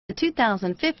The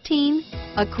 2015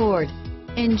 Accord.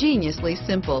 Ingeniously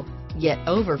simple, yet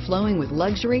overflowing with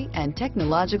luxury and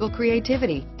technological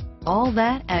creativity. All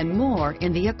that and more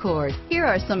in the Accord. Here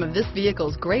are some of this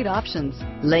vehicle's great options: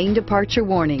 lane departure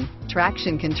warning,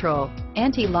 traction control,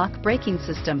 anti-lock braking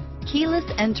system, keyless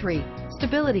entry,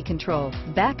 stability control,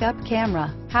 backup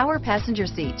camera, power passenger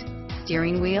seat,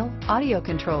 steering wheel audio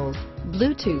controls,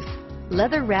 Bluetooth,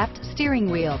 leather-wrapped steering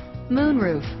wheel,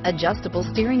 moonroof, adjustable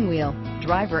steering wheel,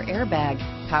 driver airbag,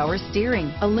 power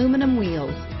steering, aluminum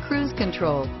wheels, cruise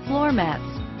control, floor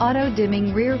mats,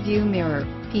 auto-dimming rear view mirror,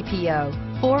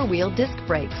 PPO, four-wheel disc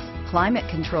brakes, climate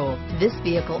control. This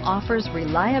vehicle offers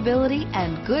reliability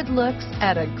and good looks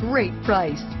at a great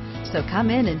price. So come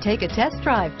in and take a test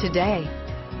drive today.